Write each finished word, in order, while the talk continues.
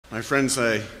My friends,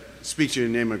 I speak to you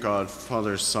in the name of God,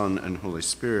 Father, Son, and Holy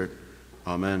Spirit.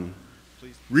 Amen.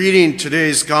 Reading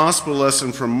today's gospel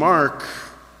lesson from Mark,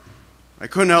 I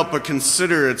couldn't help but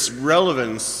consider its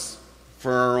relevance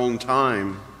for our own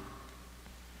time.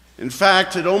 In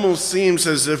fact, it almost seems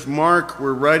as if Mark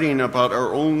were writing about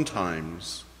our own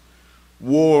times.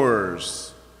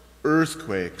 Wars,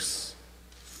 earthquakes,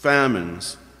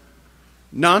 famines,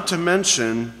 not to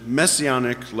mention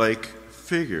messianic-like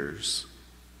figures.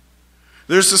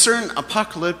 There's a certain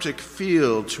apocalyptic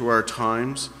feel to our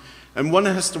times, and one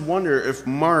has to wonder if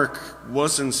Mark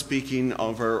wasn't speaking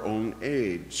of our own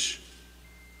age.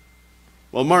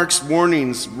 While Mark's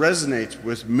warnings resonate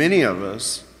with many of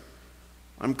us,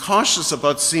 I'm cautious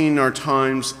about seeing our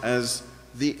times as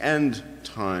the end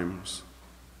times.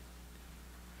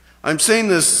 In saying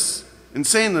this,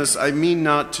 I mean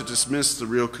not to dismiss the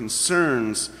real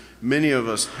concerns many of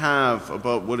us have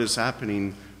about what is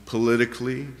happening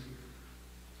politically,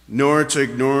 nor to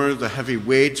ignore the heavy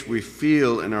weight we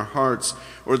feel in our hearts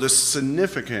or the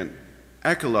significant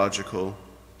ecological,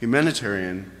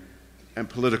 humanitarian, and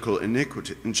political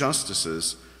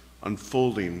injustices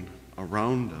unfolding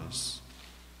around us.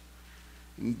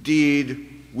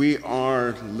 Indeed, we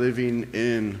are living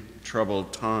in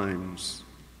troubled times.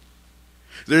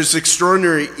 There's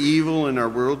extraordinary evil in our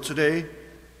world today,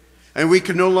 and we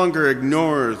can no longer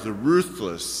ignore the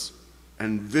ruthless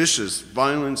and vicious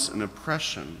violence and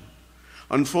oppression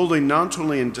unfolding not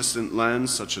only in distant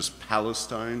lands such as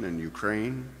Palestine and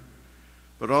Ukraine,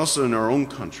 but also in our own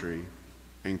country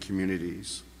and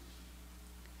communities.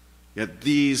 Yet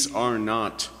these are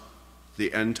not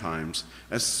the end times,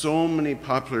 as so many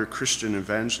popular Christian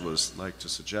evangelists like to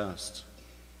suggest.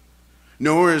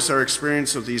 Nor is our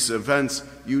experience of these events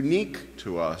unique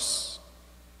to us.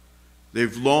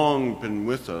 They've long been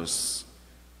with us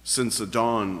since the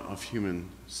dawn of human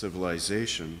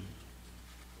civilization.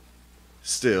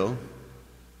 Still,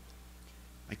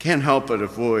 I can't help but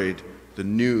avoid the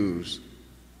news,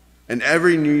 and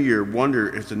every new year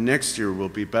wonder if the next year will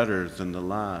be better than the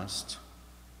last.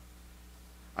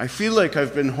 I feel like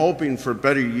I've been hoping for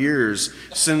better years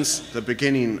since the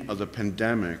beginning of the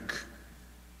pandemic,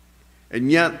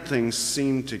 and yet things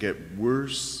seem to get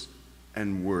worse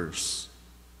and worse.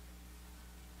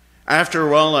 After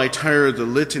a while, I tire of the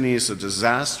litanies of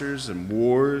disasters and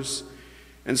wars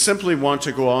and simply want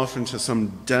to go off into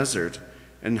some desert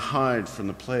and hide from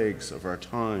the plagues of our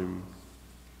time.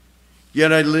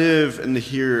 Yet I live in the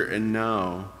here and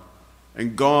now,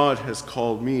 and God has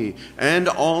called me and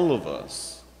all of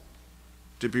us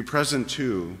to be present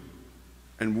to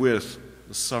and with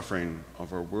the suffering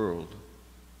of our world.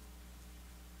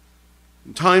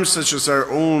 In times such as our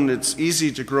own, it's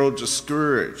easy to grow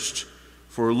discouraged,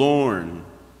 forlorn,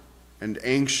 and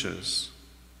anxious.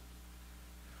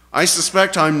 I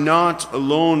suspect I'm not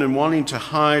alone in wanting to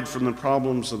hide from the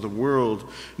problems of the world,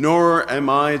 nor am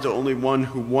I the only one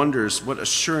who wonders what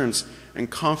assurance and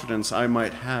confidence I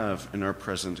might have in our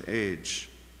present age.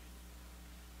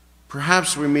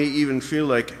 Perhaps we may even feel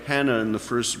like Hannah in the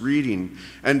first reading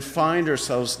and find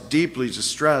ourselves deeply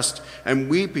distressed and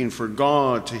weeping for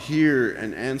God to hear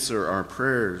and answer our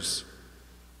prayers.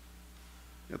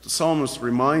 Yet the psalmist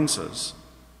reminds us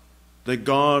that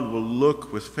God will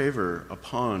look with favor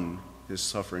upon his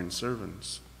suffering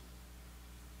servants.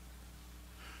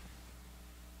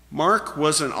 Mark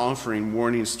wasn't offering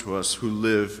warnings to us who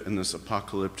live in this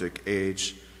apocalyptic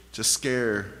age to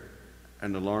scare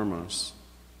and alarm us.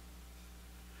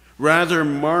 Rather,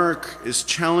 Mark is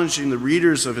challenging the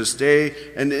readers of his day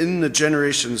and in the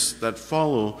generations that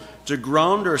follow to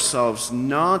ground ourselves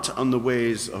not on the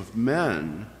ways of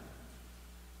men,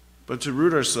 but to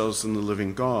root ourselves in the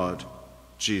living God,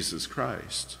 Jesus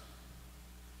Christ.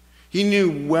 He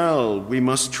knew well we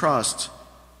must trust,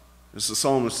 as the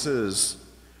psalmist says,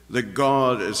 that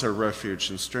God is our refuge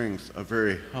and strength, a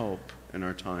very help in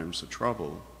our times of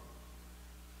trouble.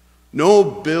 No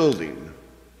building,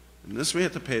 and this we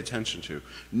have to pay attention to,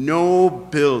 no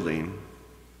building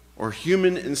or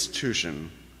human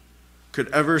institution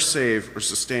could ever save or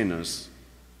sustain us.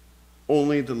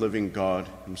 Only the living God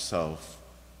himself,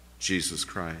 Jesus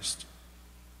Christ.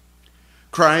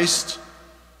 Christ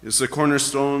is the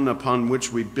cornerstone upon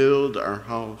which we build our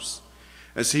house,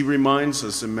 as he reminds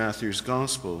us in Matthew's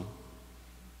gospel.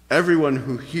 Everyone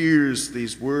who hears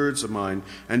these words of mine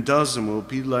and does them will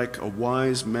be like a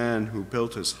wise man who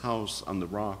built his house on the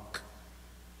rock.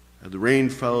 And the rain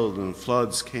fell and the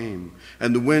floods came,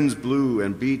 and the winds blew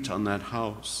and beat on that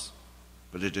house,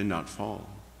 but it did not fall,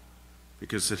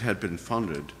 because it had been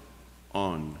founded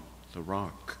on the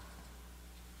rock.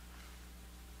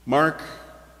 Mark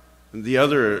And the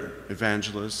other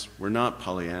evangelists were not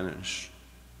Pollyannish.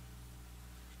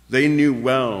 They knew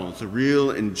well the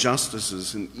real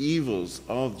injustices and evils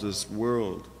of this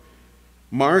world.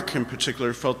 Mark, in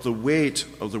particular, felt the weight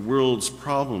of the world's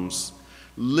problems,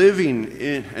 living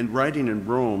in and writing in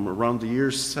Rome around the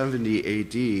year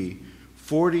 70 AD,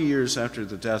 40 years after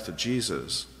the death of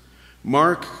Jesus.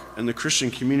 Mark and the Christian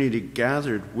community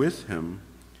gathered with him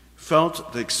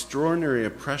felt the extraordinary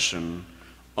oppression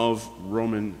of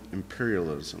Roman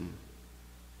imperialism,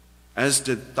 as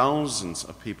did thousands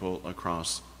of people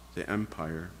across the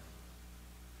empire.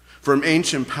 From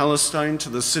ancient Palestine to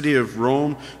the city of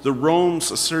Rome, the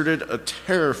Romans asserted a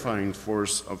terrifying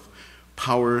force of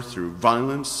power through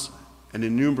violence and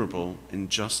innumerable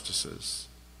injustices.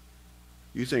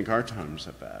 You think our times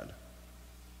are bad?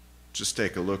 Just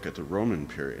take a look at the Roman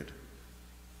period.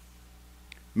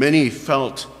 Many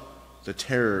felt the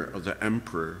terror of the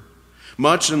emperor,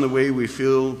 much in the way we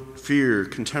fear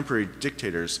contemporary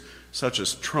dictators such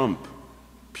as Trump,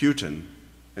 Putin,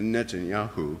 and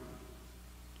Netanyahu.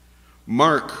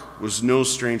 Mark was no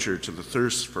stranger to the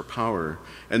thirst for power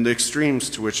and the extremes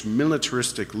to which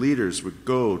militaristic leaders would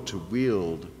go to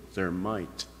wield their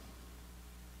might.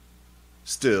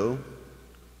 Still,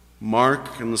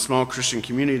 Mark and the small Christian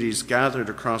communities gathered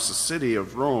across the city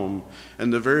of Rome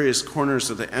and the various corners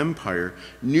of the empire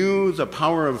knew the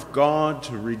power of God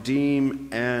to redeem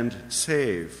and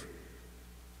save.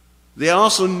 They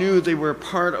also knew they were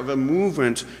part of a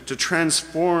movement to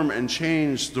transform and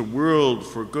change the world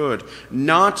for good,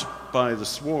 not by the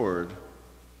sword,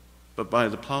 but by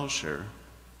the plowshare.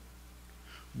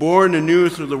 Born anew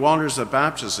through the waters of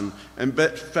baptism and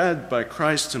fed by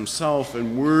Christ himself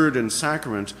in word and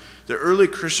sacrament, the early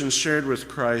Christians shared with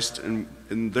Christ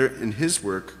in his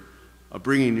work of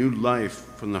bringing new life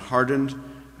from the hardened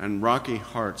and rocky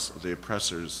hearts of the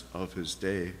oppressors of his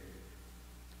day.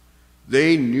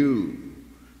 They knew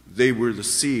they were the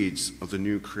seeds of the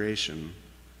new creation,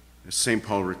 as St.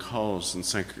 Paul recalls in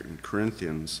 2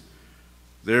 Corinthians.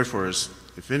 Therefore,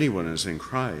 if anyone is in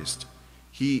Christ,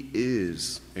 he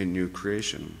is a new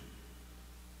creation.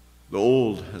 The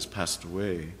old has passed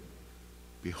away.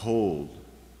 Behold,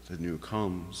 the new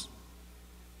comes.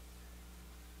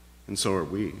 And so are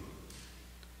we.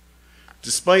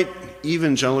 Despite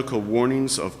evangelical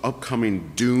warnings of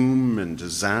upcoming doom and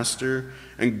disaster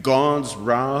and God's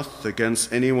wrath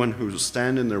against anyone who will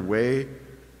stand in their way,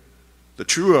 the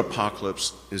true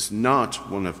apocalypse is not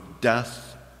one of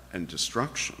death and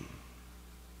destruction,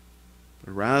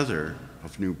 but rather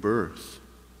of new birth.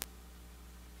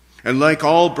 And like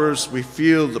all births, we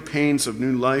feel the pains of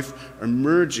new life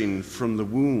emerging from the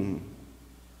womb.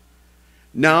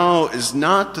 Now is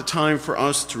not the time for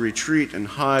us to retreat and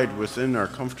hide within our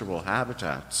comfortable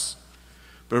habitats,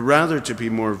 but rather to be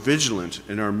more vigilant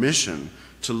in our mission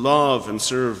to love and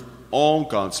serve all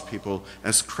God's people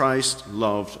as Christ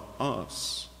loved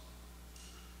us.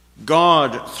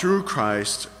 God, through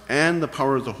Christ and the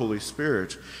power of the Holy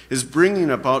Spirit, is bringing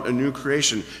about a new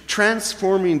creation,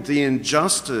 transforming the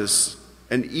injustice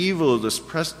and evil of this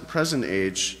present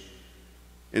age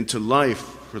into life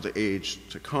for the age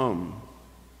to come.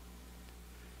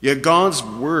 Yet God's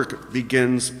work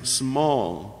begins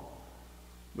small,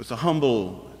 with the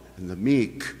humble and the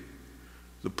meek,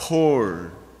 the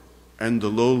poor and the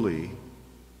lowly.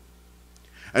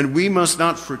 And we must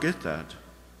not forget that.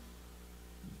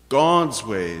 God's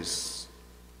ways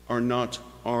are not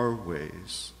our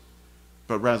ways,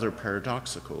 but rather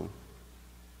paradoxical.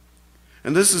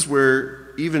 And this is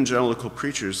where evangelical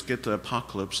preachers get the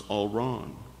apocalypse all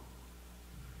wrong.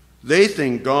 They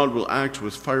think God will act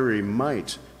with fiery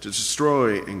might to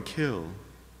destroy and kill.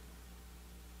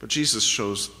 But Jesus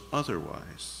shows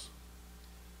otherwise.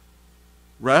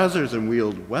 Rather than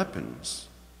wield weapons,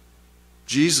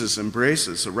 Jesus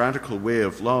embraces a radical way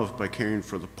of love by caring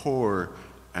for the poor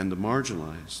and the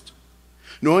marginalized,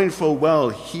 knowing full well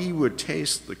he would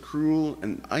taste the cruel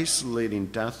and isolating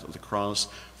death of the cross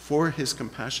for his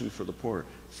compassion for the poor.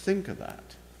 Think of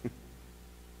that.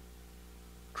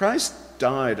 Christ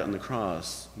died on the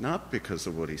cross not because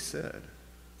of what he said,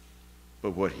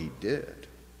 but what he did.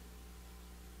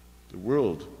 The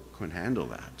world couldn't handle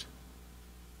that.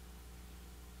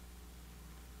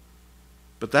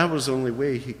 But that was the only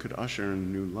way he could usher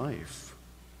in new life.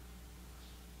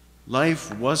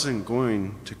 Life wasn't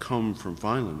going to come from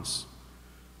violence,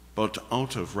 but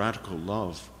out of radical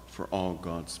love for all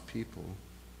God's people.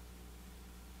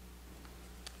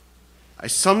 I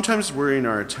sometimes worry in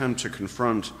our attempt to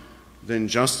confront the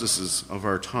injustices of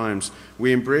our times,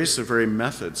 we embrace the very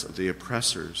methods of the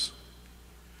oppressors,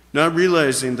 not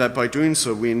realizing that by doing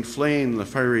so we inflame the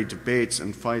fiery debates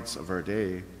and fights of our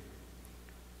day.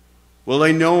 Well,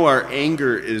 I know our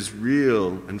anger is real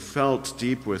and felt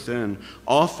deep within,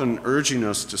 often urging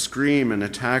us to scream and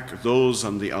attack those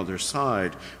on the other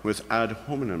side with ad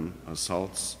hominem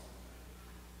assaults.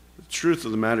 The truth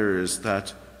of the matter is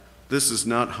that this is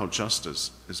not how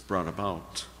justice is brought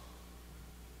about.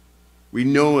 We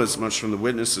know as much from the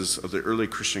witnesses of the early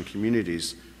Christian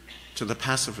communities to the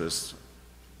pacifists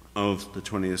of the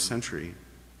 20th century,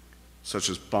 such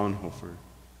as Bonhoeffer,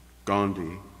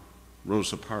 Gandhi,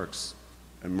 Rosa Parks,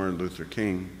 and Martin Luther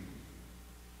King.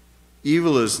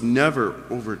 Evil is never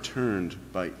overturned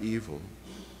by evil.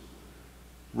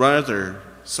 Rather,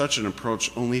 such an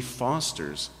approach only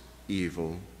fosters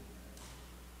evil.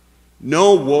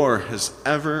 No war has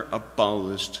ever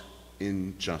abolished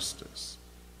injustice.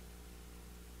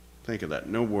 Think of that.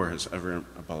 No war has ever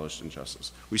abolished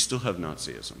injustice. We still have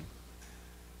Nazism.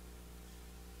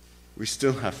 We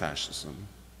still have fascism.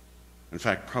 In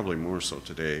fact, probably more so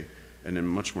today, and in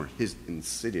much more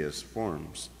insidious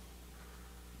forms.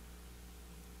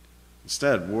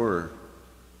 Instead, war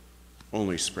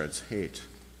only spreads hate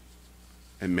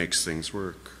and makes things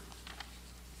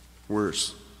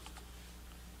worse.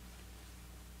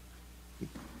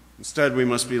 Instead, we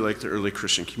must be like the early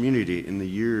Christian community in the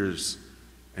years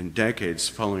and decades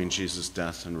following Jesus'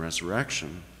 death and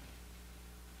resurrection.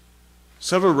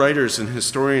 Several writers and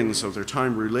historians of their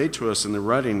time relate to us in their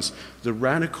writings the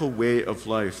radical way of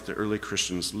life the early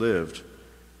Christians lived,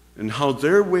 and how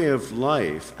their way of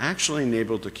life actually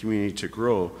enabled the community to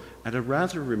grow at a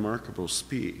rather remarkable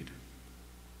speed.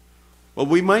 While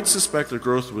we might suspect the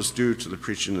growth was due to the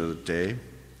preaching of the day,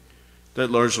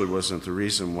 that largely wasn't the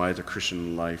reason why the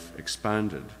Christian life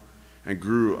expanded and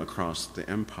grew across the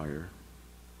empire.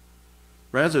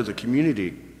 Rather, the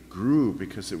community grew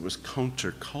because it was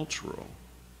countercultural.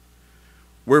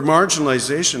 Where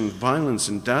marginalization, violence,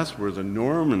 and death were the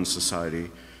norm in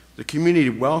society, the community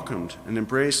welcomed and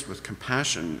embraced with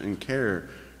compassion and care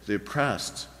the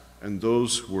oppressed and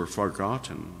those who were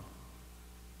forgotten.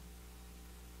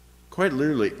 Quite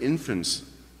literally, infants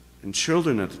and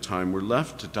children at the time were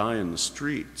left to die in the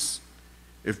streets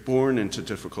if born into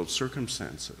difficult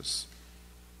circumstances.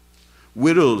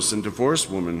 Widows and divorced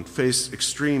women faced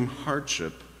extreme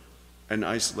hardship and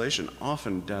isolation,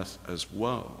 often death as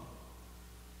well.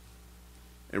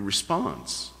 In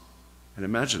response, and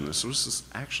imagine this was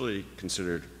actually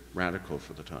considered radical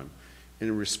for the time.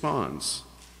 In response,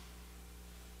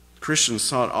 Christians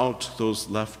sought out those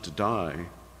left to die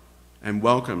and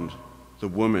welcomed the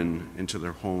women into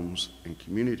their homes and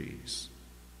communities.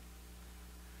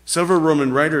 Several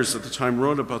Roman writers at the time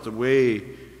wrote about the way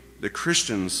the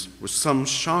Christians, with some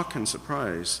shock and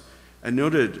surprise, and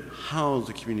noted how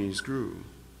the communities grew.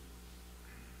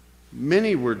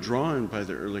 Many were drawn by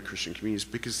the early Christian communities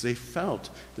because they felt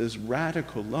this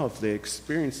radical love. They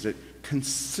experienced it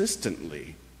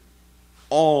consistently,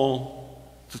 all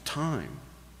the time.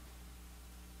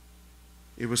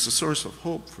 It was a source of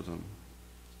hope for them.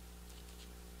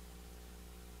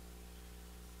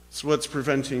 So what's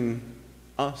preventing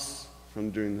us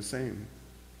from doing the same?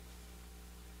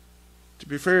 To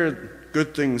be fair,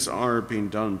 good things are being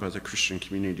done by the Christian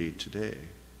community today.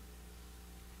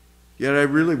 Yet I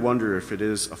really wonder if it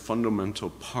is a fundamental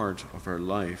part of our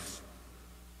life.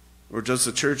 Or does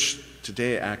the church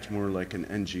today act more like an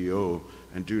NGO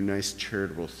and do nice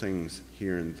charitable things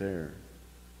here and there?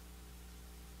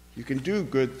 You can do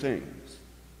good things,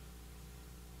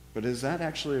 but is that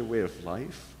actually a way of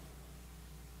life?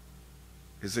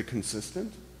 Is it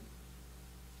consistent?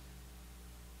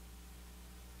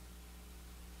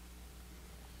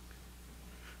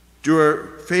 Do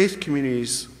our faith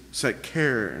communities set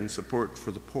care and support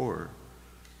for the poor,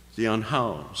 the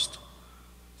unhoused,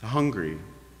 the hungry,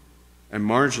 and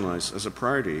marginalized as a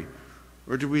priority?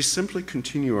 Or do we simply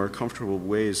continue our comfortable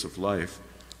ways of life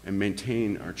and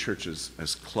maintain our churches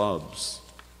as clubs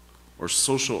or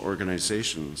social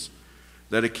organizations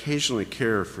that occasionally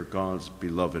care for God's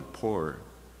beloved poor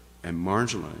and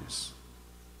marginalized?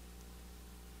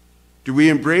 Do we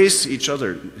embrace each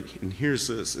other? And here's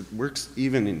this, it works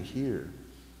even in here.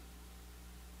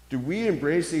 Do we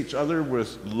embrace each other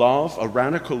with love, a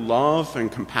radical love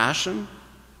and compassion?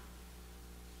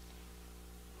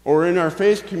 Or in our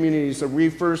faith communities, are we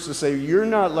first to say, you're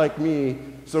not like me,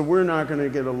 so we're not going to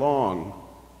get along?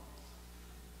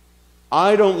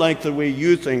 I don't like the way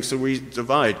you think, so we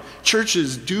divide.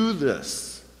 Churches do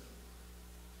this.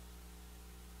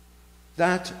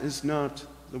 That is not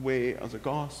the way of the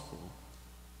gospel.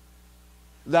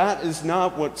 That is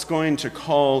not what's going to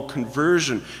call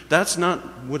conversion. That's not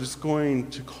what is going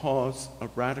to cause a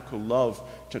radical love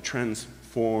to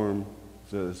transform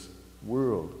this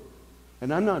world.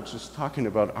 And I'm not just talking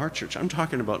about our church, I'm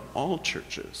talking about all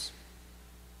churches.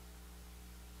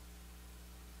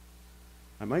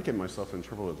 I might get myself in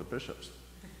trouble with the bishops,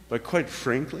 but quite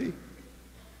frankly,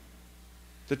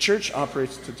 the church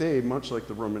operates today much like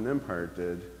the Roman Empire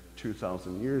did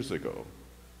 2,000 years ago.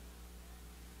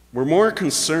 We're more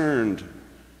concerned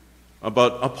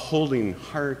about upholding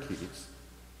hierarchies,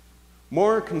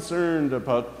 more concerned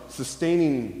about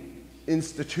sustaining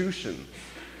institutions.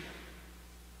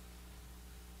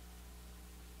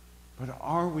 But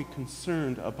are we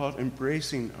concerned about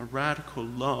embracing a radical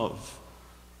love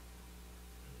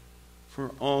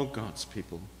for all God's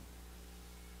people?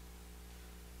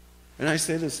 And I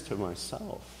say this to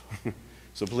myself.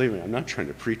 So believe me, I'm not trying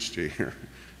to preach to you here.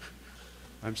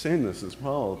 I'm saying this as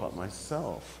well about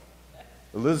myself.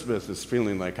 Elizabeth is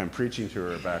feeling like I'm preaching to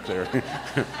her back there.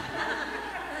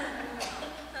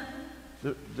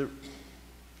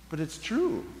 But it's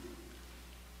true.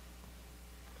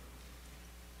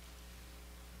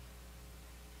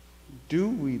 Do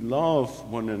we love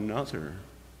one another?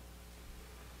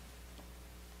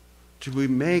 Do we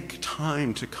make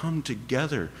time to come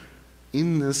together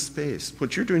in this space?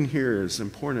 What you're doing here is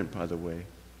important, by the way.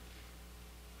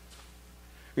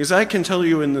 Because I can tell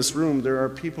you in this room, there are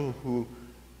people who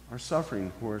are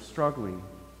suffering, who are struggling,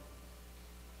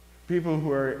 people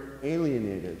who are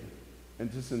alienated and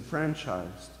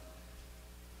disenfranchised.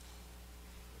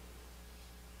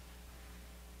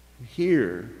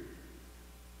 Here,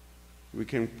 we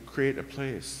can create a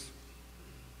place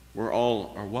where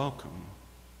all are welcome.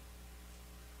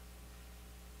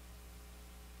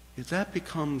 If that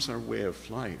becomes our way of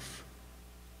life,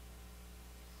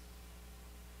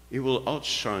 it will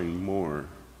outshine more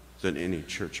than any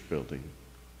church building.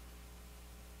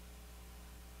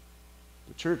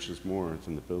 The church is more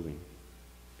than the building.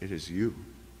 It is you.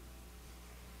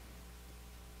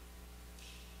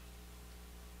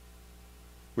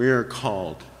 We are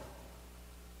called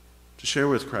to share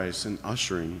with Christ in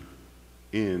ushering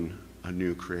in a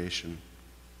new creation.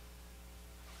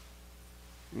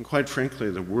 And quite frankly,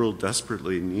 the world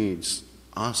desperately needs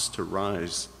us to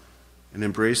rise and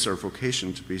embrace our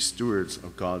vocation to be stewards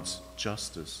of God's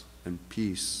justice and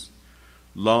peace,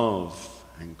 love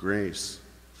and grace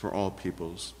for all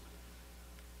peoples.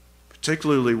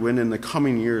 Particularly when in the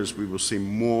coming years we will see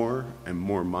more and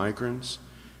more migrants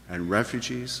and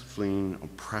refugees fleeing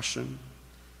oppression,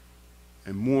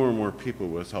 and more people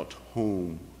without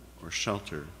home or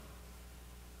shelter.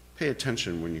 Pay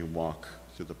attention when you walk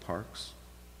through the parks.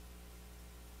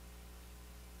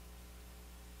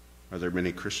 Are there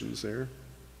many Christians there?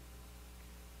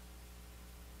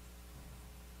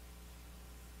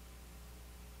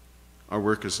 Our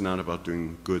work is not about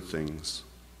doing good things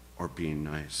or being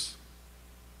nice.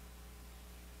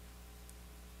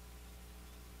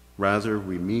 Rather,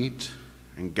 we meet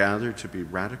and gather to be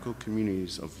radical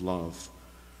communities of love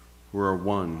who are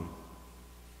one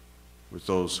with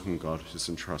those whom God has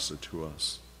entrusted to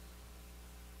us.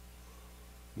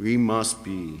 We must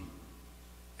be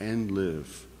and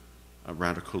live a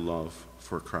radical love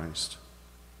for Christ.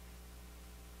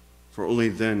 For only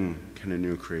then can a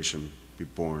new creation be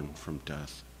born from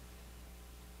death.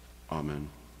 Amen.